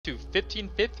to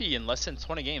 1550 in less than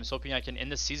 20 games, hoping I can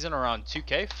end the season around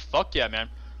 2K. Fuck yeah, man.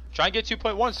 Try and get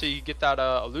 2.1 so you get that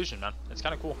illusion, man. It's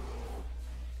kind of cool.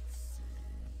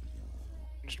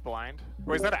 Just blind.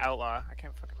 Or is that an outlaw? I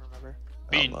can't fucking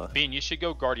remember. Bean, you should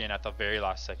go Guardian at the very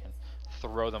last second.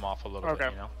 Throw them off a little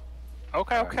bit, you know?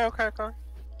 Okay.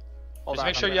 Just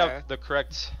make sure you have the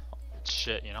correct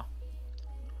shit, you know?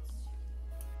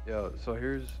 Yo, so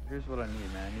here's what I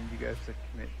need, man. I need you guys to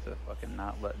commit to fucking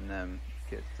not letting them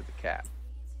get to the cap.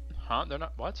 Huh? They're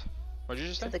not. What? What did you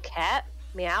just say? To the cat?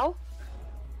 Meow?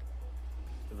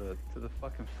 To the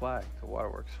fucking flag, to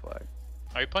Waterworks flag.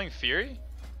 Are you playing Fury?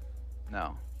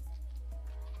 No.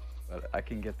 But I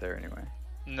can get there anyway.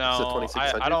 No,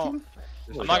 I don't.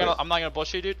 I'm not gonna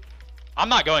bullshit you, dude. I'm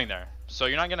not going there. So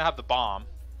you're not gonna have the bomb.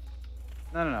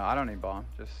 No, I don't need bomb.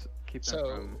 Just keep them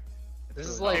from. This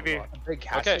is like a big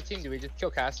caster team. Do we just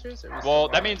kill casters? Or well,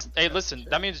 that means, hey, listen,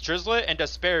 that means Drizzlet and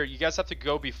Despair, you guys have to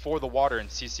go before the water and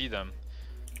CC them.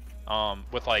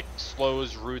 With like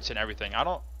slows, roots, and everything. I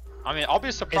mean, I'll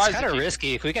be surprised. It's kind of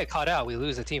risky. If we get caught out, we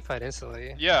lose a team fight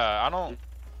instantly. Yeah, I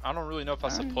don't really know if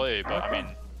that's the play, but I mean,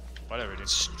 whatever, dude.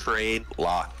 Train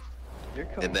lock,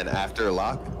 and then after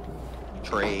lock,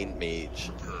 train mage.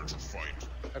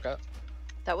 Okay.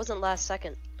 That wasn't last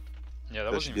second. Yeah,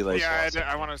 that wasn't be like. Yeah,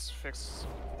 I want to fix.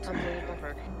 Unbelievable.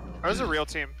 That was a real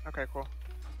team. Okay, cool.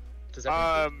 Does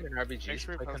that mean in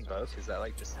RBG play convoke? Is that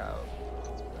like just how?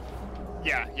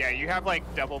 Yeah. You have like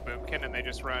double boomkin, and they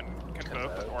just run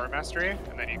convoke or mastery,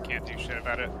 and then you can't do shit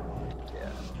about it.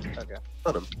 Yeah. Okay.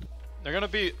 Let him. They're gonna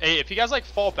be. Hey, if you guys like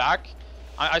fall back,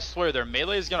 I swear their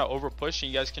melee is gonna over push, and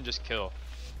you guys can just kill.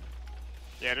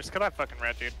 Yeah, just kill that fucking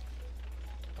red dude.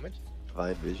 How much?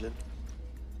 Divine vision.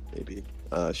 Maybe.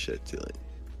 Shit, too late.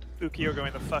 Ukio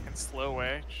going the fucking slow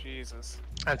way. Jesus.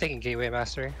 I'm taking Gateway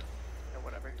Mastery. Yeah,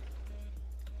 whatever.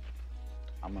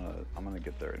 I'm gonna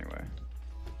get there anyway.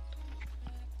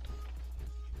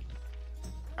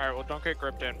 Alright, well don't get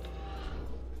gripped in.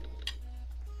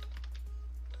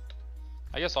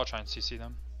 I guess I'll try and CC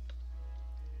them.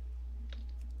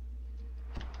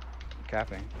 I'm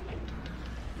capping.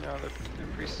 No, the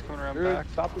priest is coming around Druid, back.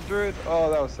 stop the druid.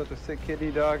 Oh, that was such a sick kidney,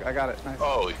 dog. I got it. Nice.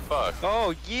 Holy fuck.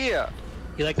 Oh yeah.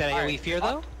 You like that AoE fear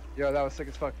though? Yo, that was sick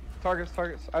as fuck. Targets.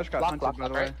 I just got hunted, by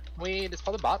the way. We just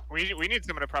call the bot. We need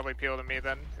someone to probably peel to me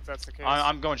then, if that's the case.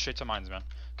 I'm going straight to mines, man.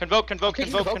 Convoke.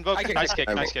 Nice kick.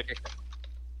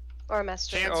 Or a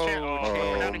master. Chance. Oh,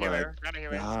 We're down to my healer.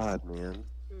 God, man.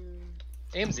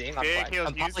 AMZing. I'm Big fine. heals,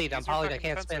 I'm polyed, use I your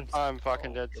can't fucking spin. I'm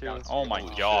fucking dead too. Oh my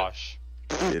gosh.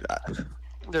 Dude,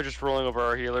 They're just rolling over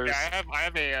our healers. Yeah, I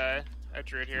have a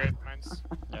druid here at mines.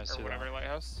 Yeah, I see Or whatever, that.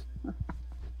 lighthouse.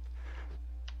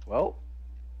 Well,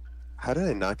 how did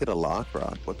I not get a lock,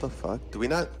 Brock? What the fuck? Did we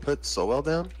not put Sowell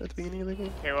down at the beginning of the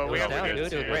game? Okay, well we have Down, a dude.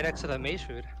 good It was right next to the mage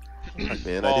food. Fuck,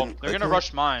 man, I Well, didn't they're click gonna it.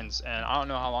 rush mines, and I don't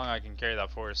know how long I can carry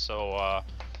that for. So,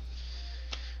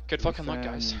 good fucking luck,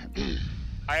 guys.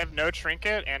 I have no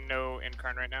trinket and no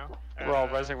incarn right now. We're all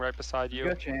resing right beside you you.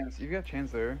 got chance. You got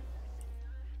chance there.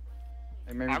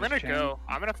 Hey, maybe I'm just gonna chain. go.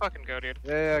 I'm gonna fucking go, dude.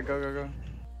 Yeah, go.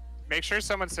 Make sure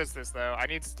someone sits this though. I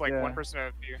need like Yeah. one person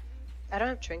to view. I don't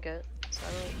have trinket, so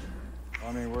I don't...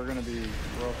 I mean, we're gonna be.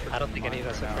 I don't think any of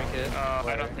us have trinket.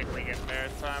 I don't think we get there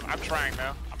in time. I'm trying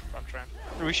though. I'm trying.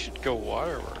 We should go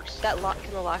waterworks. That lock,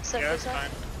 can the lock set Yeah, for it's that?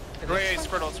 fine. Wait,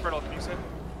 Squirtle, can you sit?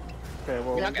 Okay,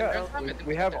 well, You're not gonna grab it?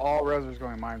 we have all resers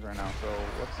going mines right now. So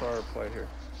what's our play here?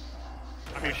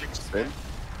 I mean, Spin?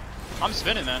 I'm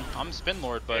spinning, man. I'm spin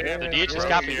lord, but Yeah, the DH is bro,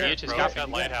 capping. here, DH is bro.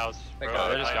 capping. Lighthouse. They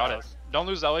just got it. Don't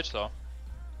lose LH though.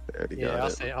 They already Yeah,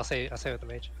 got it. I'll say with the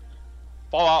mage.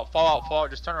 Fall out.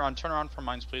 Just turn around from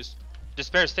mines, please.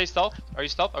 Despair, stay stealth. Are you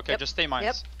stealth? Okay, Yep. just stay mines.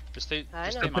 Yep. Just stay I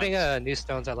know. stay I'm putting mines. new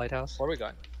stones at Lighthouse. Where are we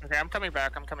going? okay, I'm coming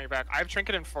back. I have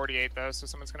trinket in 48 though, so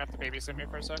someone's gonna have to babysit me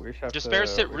for a sec. We should have Despair, to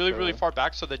sit really recover. far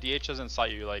back so the DH doesn't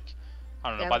sight you, like, I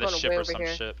don't know, Yeah, by I'm the going ship way or over some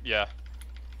here. shit. Yeah.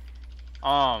 Oh,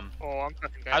 I'm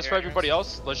fucking dead. As for here, everybody guys.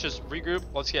 else, let's just regroup.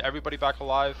 Let's get everybody back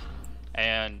alive,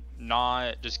 and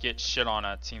not just get shit on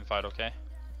at team fight, okay?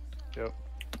 Yep.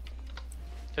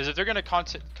 Because if they're gonna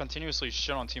continuously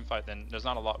shit on team fight, then there's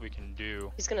not a lot we can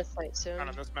do. He's gonna fight soon. Not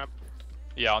on this map.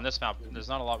 Yeah, on this map, there's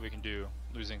not a lot we can do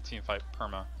losing team fight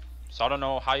perma. So I don't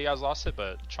know how you guys lost it,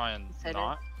 but try and Excited.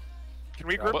 not. Can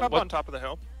we group up on top of the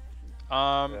hill?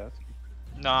 Yeah,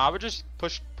 No, I would just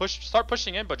start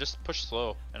pushing in, but just push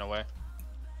slow in a way.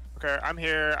 Okay, I'm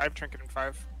here. I have trinket in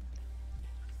 5.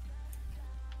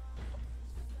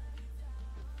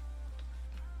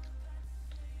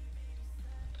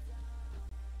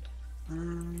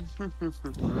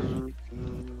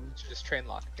 Should just train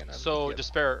lock again. So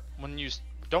Despair, when you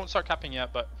don't start capping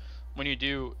yet, but when you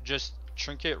do, just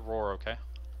trinket, roar, okay?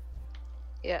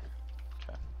 Yeah.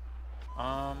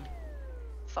 I'm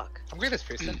Fuck. great as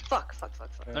priest. Fuck.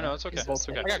 No, it's okay. He's It's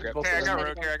okay. I got grip. Okay, I got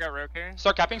rogue here. I got rogue here.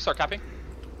 Start capping.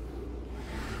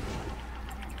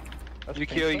 That's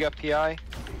Yukio, you got PI?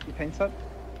 You paint set?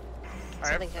 I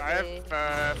have, Something I have, heavy.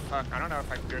 fuck, I don't know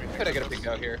if I can do anything. Could I get a big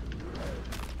go here?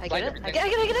 I Blind get it. everything.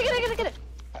 I get it.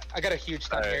 I got a huge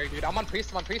stun here, dude. I'm on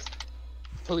priest.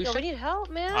 Yo, Pollution. we need help,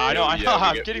 man. I know.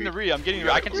 I'm getting the re. I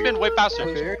can spin way faster.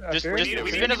 I Just figured.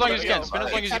 spin as long as you can. Spin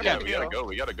as long as you can.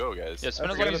 We gotta go, guys. Yeah,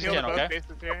 spin as I long as you Heal can. both Okay.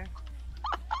 bases here.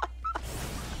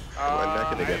 I'm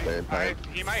not gonna get there in time.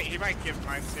 He might give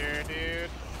mines here, dude.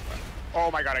 Oh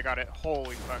my god, I got it.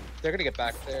 Holy fuck. They're gonna get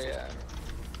back there, yeah.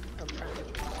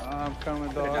 I'm coming,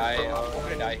 I'm gonna die. I'm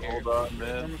gonna die here. Hold on,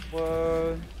 man.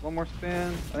 Flood. One more spin.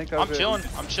 I think that was I'm it. chilling.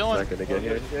 I'm chilling. Not gonna get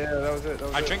here. Yeah, that was it.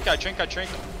 I drink.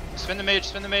 Spin the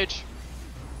mage.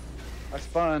 I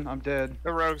spun. I'm dead.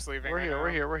 The rogue's leaving. We're right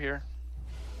here. now. We're here.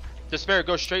 Despair,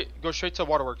 go straight to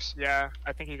waterworks. Yeah,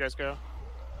 I think you guys go.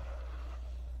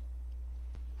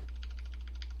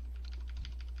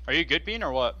 Are you good, Bean,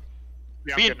 or what?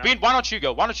 Yeah, I'm good now. Bean, why don't you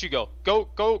go?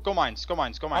 Go mines. I'm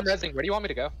rezzing. Where do you want me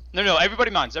to go? No,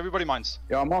 everybody mines.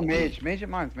 Yo, I'm on mage. Mage at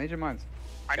mines.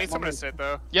 I need someone to sit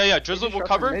though. Yeah, Drizzle Maybe will sharpen,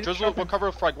 cover. maybe Drizzle will sharpen.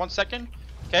 cover for like 1 second.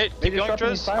 Okay, keep Maybe going, sharpen Driz.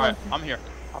 and silence. Alright, I'm here.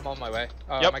 I'm on my way.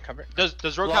 Yep. Am I covered?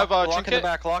 Does Rogue Lock, have a lock in trinket? the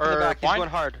back. Lock in the or back. He's blind? going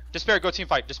hard. Despair, go team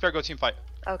fight.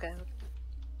 Okay.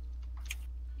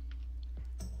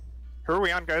 Who are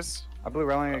we on, guys? I blew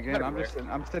rallying again. Everywhere.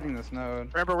 I'm sitting this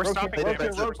node. Remember, we're Rogue stopping here, Play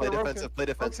damage. Rogue here, defensive. Play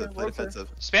defensive. Play defensive.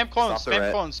 Spam clones. Stop the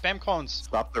rat. Spam clones.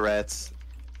 Stop the rats.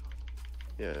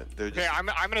 Yeah, they're Okay, just. I'm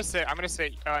gonna sit on the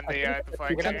flag. Keep here.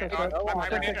 him I'm oh,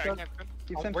 ready, I Semtex can't up. spin.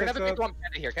 Keep We're gonna Semtex have a big up. one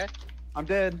panda here, okay? I'm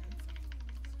dead.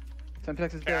 Semtex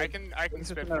is Okay, dead. I can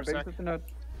spin for a sec. the node.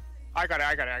 I got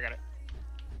it.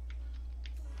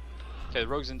 Okay, the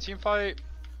Rogue's in team fight.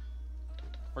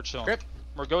 We're chilling. Grip.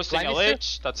 We're ghosting Blind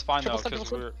LH. That's fine though, Triple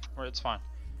stun, because it's fine.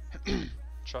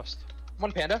 Trust.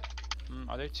 One panda.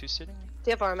 Are they two sitting? Do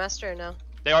you have our master or no?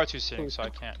 They are two sitting, so I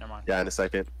can't. Never mind. Yeah, in a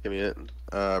second. Give me it.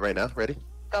 Right now. Ready?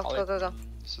 Go.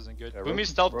 This isn't good. Yeah, Boomy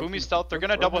Rogue- stealth. They're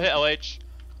gonna Rogue- double hit LH.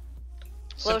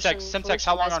 Semtex,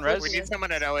 how long on res? We need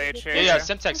someone at LH here. Yeah,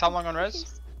 Semtex, how long on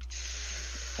res?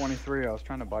 23. I was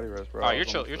trying to body res, bro. Oh, I you're was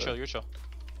chill. almost You're dead. chill.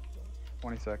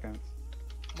 20 seconds.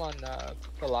 I'm on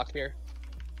the lock here.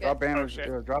 Drop banners. shit.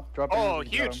 Drop banners. Oh,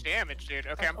 if you got huge 'em. damage, dude.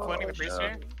 Okay, I'm cloning the priest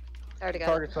here. I already got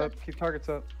Targets it. up. Keep targets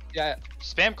up. Yeah.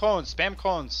 Spam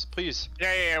clones, please.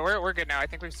 Yeah, we're good now. I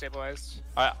think we've stabilized.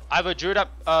 I have a druid at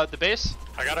the base.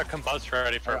 I got a combust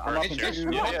ready for I'm up first in here.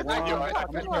 two. Yeah, One. yo,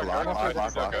 I'm in Lock, lock, lock,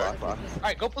 lock, lock, lock.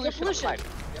 Alright, go pollution. pollution. I'm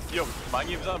fine. Yo, mind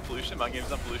games on pollution. I'm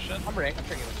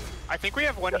tricking. I think we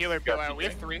have one healer bill out. We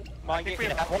have 3. I think we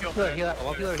have One heal healer, through.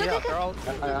 one healer, They're all.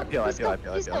 I feel.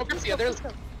 Oh, Grips, the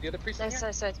other priest in Nice,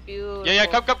 here. nice, Beautiful. Yeah,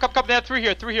 come. They have 3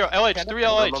 here. LH, 3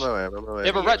 I'm on LH. my way. I'm on my way. They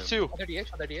have a ret too. On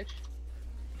their DH.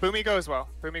 Boomy goes well.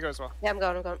 Yeah, I'm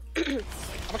going. I'm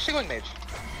actually going mage.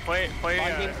 Play.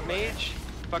 Mind games mage.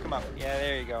 Fuck him up. Yeah,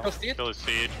 there you go. Go see it. Kill the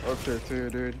siege. Okay, too,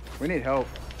 dude. We need help.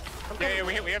 Yeah,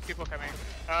 we have people coming.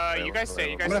 You guys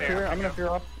stay. I'm gonna fear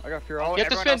off. I got fear off. Get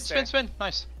the everyone spin. else stay.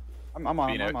 Nice. I'm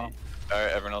on. Bean I'm out. on.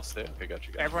 Alright, everyone else stay. Okay, got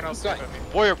you guys. Everyone else Go stay ahead.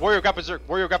 with me. Warrior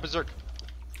got berserk.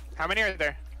 How many are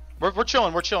there? We're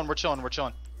chilling.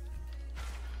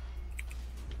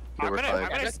 They were fine.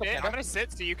 I'm gonna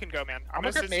sit so you can go, man. I'm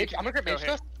gonna grip mage. I'm gonna grip mage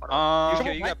first.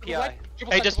 Yukio, you got PI.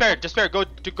 Hey, Despair,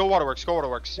 go waterworks.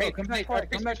 Hey, Come back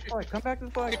to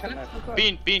the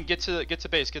flag. Bean, get to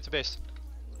base.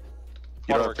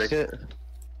 You don't Waterworks. take it?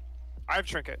 I have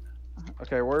trinket.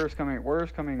 Okay, warrior's coming. Mines.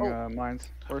 Warrior's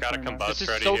Got a coming mines. combust This is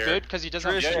ready so here. good because he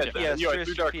doesn't have Trish, shit. yeah. Yo, I Trish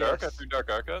threw dark arc. PS. I threw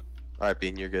dark arc up. Alright,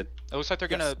 Bean, you're good. It looks like they're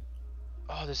gonna.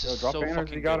 Oh, this is drop so banners,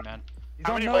 fucking you got good, it. man. He's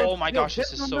How on many- node. Oh my Yo, gosh, hit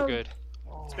this is on so node. good.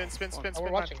 Spin.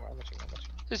 We're watching.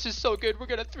 This is so good. We're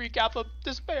gonna 3 cap up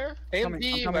Despair. I'm I'm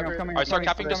coming. Alright, start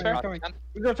capping Despair.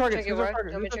 Who's our target? Trinket ward. Let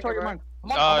me Who's our trinket target? ward.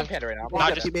 Mine. I'm on panda right now. Not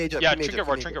Keep just mage up, yeah, keep mage trinket up,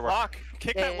 ward. keep mage up. Lock.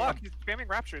 Kick that Yeah. lock. He's spamming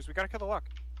raptures. We gotta kill the lock.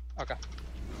 Okay.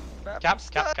 Cap.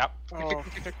 Oh,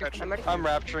 I'm ready. I'm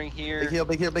rapturing Big here. heal.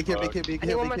 I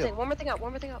need one more thing. One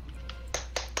more thing up.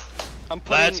 I'm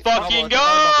putting Let's fucking bubble,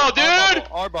 go, dude!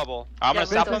 Our bubble. I'm gonna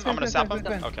Yeah, sap him. I'm gonna sap him.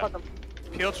 spin. Okay. Fuck 'em.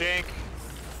 Peel jank.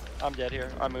 I'm dead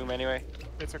here. I move anyway.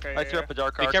 It's okay. I threw up a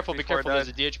dark Be arc careful. before I There's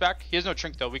died. a DH back. He has no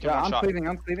trink though. We can Yeah, one I'm shot. cleaving.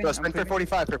 No, spin for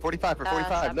 45.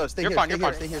 No, stay You're here. fine, Stay you're here.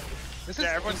 fine. Stay here. This Yeah,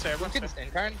 is everyone stay. Everyone Look at stay.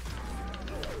 this Karen.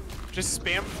 Just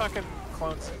spam fucking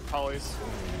clones and polys.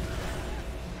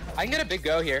 I can get a big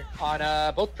go here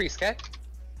on both priests, okay?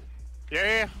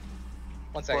 Yeah.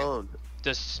 1 second. Clone.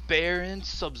 Despair and I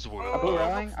Subzworld. blew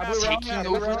rallying. I blew rallying. Taking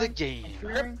over the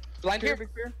game. Blind here. Big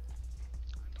fear.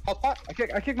 Hot pot. I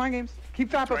kick my games.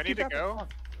 Keep fap Do up. I need Keep to fap go?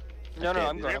 up. No, Okay,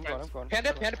 I'm dude. going.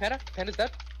 Panda. Panda's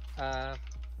dead.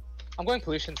 I'm going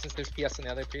pollution since there's PS in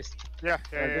the other priest. Yeah.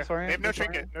 disorient, They have no disorient.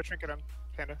 trinket. No trinket on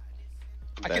Panda.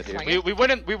 I Bad can't here. swing it. We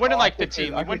win in like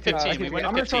 15. We I win kicked 15. We it. win I'm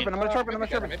in gonna sharpen. 15. I'm gonna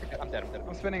sharpen. I'm dead.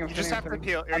 I'm spinning. You just have to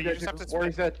peel. Or you just have to spin. Or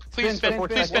dead. Please spin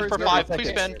for 5. Please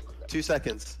spin. 2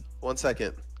 seconds. 1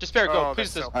 second. Despair, go. Oh,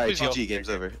 Please, that's so- Alright, please go. GG, game's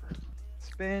over.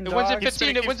 Spin. It wins in dog.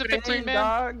 15. It wins in 15, man.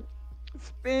 Dog.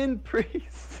 Spin,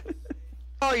 priest.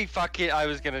 Oh, you fuck it. I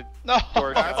was gonna. No.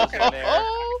 Dork, I was in there.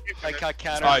 I got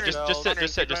counter. Alright, just sit.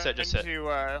 Into,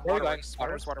 waterworks.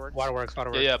 Waterworks.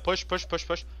 Yeah. Push.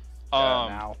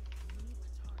 Now.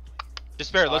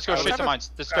 Despair. Let's go I straight was- to mines.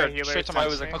 Despair. healer, Straight to so I I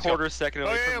mines. was a Let's quarter second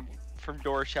away Oh, from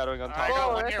door shadowing on I top. got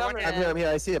Oh, one they're here, one coming here. I'm here.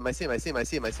 I see him. I see him.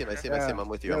 I'm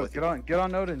with you. I'm with you. Get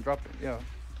on node and drop it. Yeah.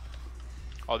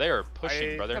 Oh, they are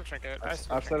pushing, brother. Have trinket.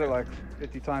 I've said it like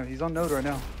 50 times. He's on node right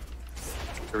now.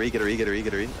 Get a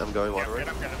re. I'm going Yeah, waterward.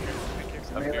 I'm good. Thank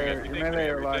you. I'm Your good. melee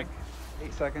are like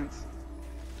 8 seconds.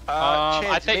 I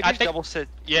Chance, think- maybe double sit.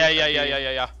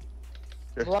 Yeah.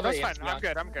 That's fine. I'm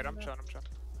good. I'm chilling.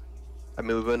 I'm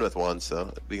moving with 1,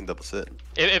 so we can double sit.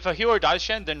 If a healer dies,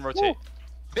 Shen, then rotate.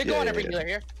 Big Yeah, go on yeah, every yeah. healer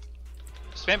here.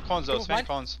 Spam clones though. Move Spam mine.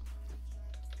 clones.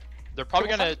 They're probably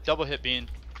Move gonna mine. double hit Bean.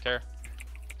 Care.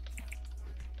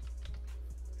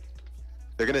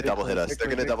 They're gonna double hit us. Big They're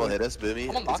clear, gonna big double clear. hit us. Boomy. I'm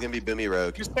on It's box. gonna be Boomy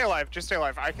Rogue. Just stay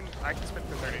alive. I can spin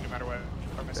for 30 no matter what.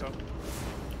 For myself.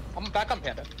 I'm back on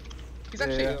Panda. He's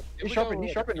actually. Yeah. if He's we sharpened. go-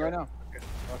 He's sharpened right now.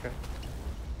 Okay.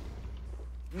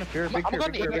 I'm gonna fear. Big I'm fear.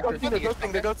 going Big to fear. you. Big fear. They're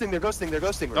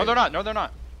ghosting. No, Right? they're not. No, they're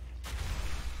not.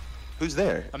 Who's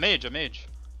there? A mage.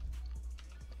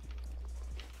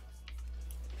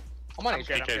 I'm on I'm HP.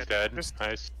 good. DK's dead. Just-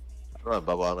 Nice. I don't have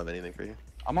bubble. I don't have anything for you.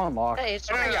 I'm on lock. Hey, it's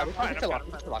Okay, yeah, I'm we fine, can I'm lock.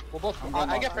 fine. We can lock. We'll both. I'm on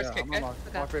I lock. get first Yeah, kick. I'm Okay. on lock.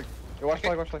 Okay. Lock big. Yo, watch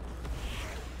flag.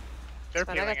 They're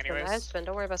fine. I peeling got spin. I have anyways. spin.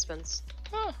 Don't worry about spins.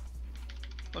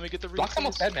 Let me get the Lock's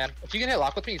almost dead, man. If you can hit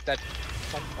lock with me, he's dead.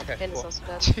 Okay, Pin is cool. also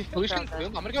dead. Pollution, Drop that.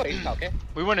 boom. I'm gonna go 8 okay?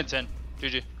 We win in 10.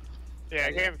 GG. Yeah,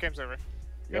 game's over.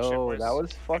 Good shit, Yo, boys. that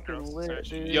was fucking girls. lit,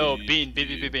 dude. Yo,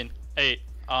 Bean. Hey,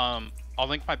 I'll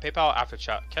link my PayPal after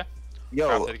chat. Okay. Yo,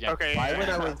 After the game. Okay. why yeah. would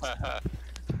I win?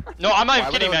 No, I'm not Why even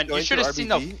would kidding, I man. You going should have through seen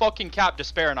the RBG? fucking cap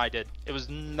Despair and I did. It was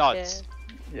nuts.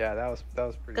 Yeah, that was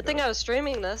pretty. Good thing I was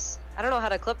streaming this. I don't know how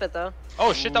to clip it though.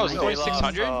 Oh shit, that was Ooh,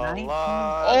 4600.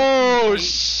 Oh, Oh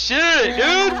shit,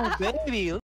 dude. Baby,